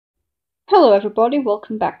Hello everybody,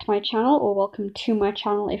 welcome back to my channel, or welcome to my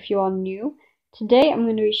channel if you are new. Today I'm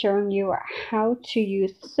going to be showing you how to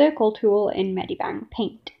use the circle tool in Medibang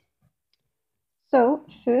Paint. So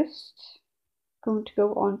first, I'm going to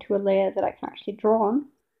go onto a layer that I can actually draw on,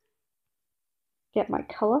 get my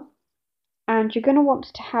colour, and you're going to want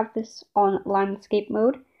to have this on landscape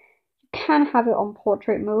mode. You can have it on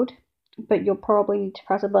portrait mode, but you'll probably need to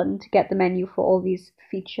press a button to get the menu for all these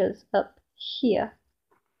features up here.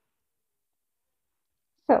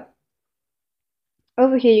 So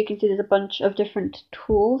over here you can see there's a bunch of different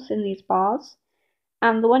tools in these bars,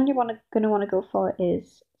 and the one you're going to want to go for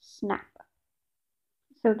is snap.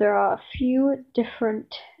 So there are a few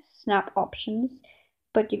different snap options,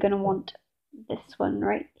 but you're going to want this one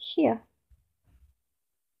right here.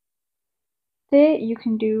 There you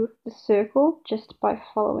can do the circle just by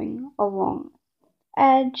following along the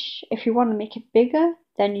edge. If you want to make it bigger,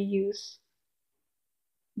 then you use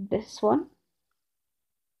this one.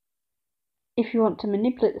 If you want to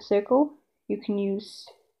manipulate the circle, you can use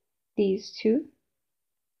these two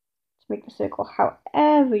to make the circle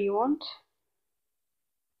however you want.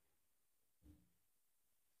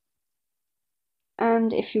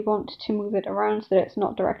 And if you want to move it around so that it's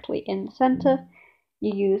not directly in the center,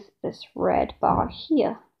 you use this red bar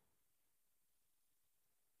here.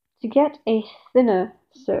 To get a thinner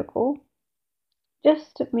circle,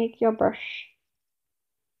 just make your brush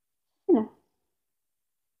thinner.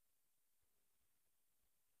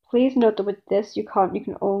 Please note that with this you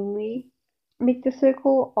can only make the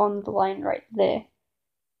circle on the line right there,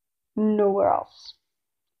 nowhere else.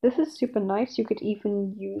 This is super nice. You could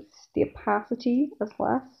even use the opacity as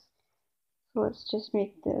less. So let's just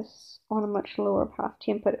make this on a much lower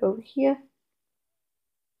opacity and put it over here.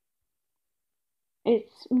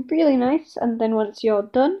 It's really nice, and then once you're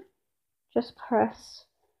done, just press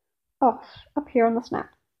off up here on the snap.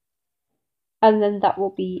 And then that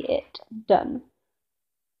will be it done.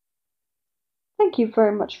 Thank you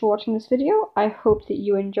very much for watching this video. I hope that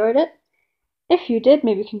you enjoyed it. If you did,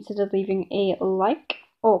 maybe consider leaving a like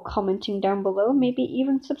or commenting down below, maybe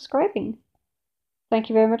even subscribing. Thank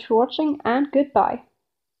you very much for watching, and goodbye.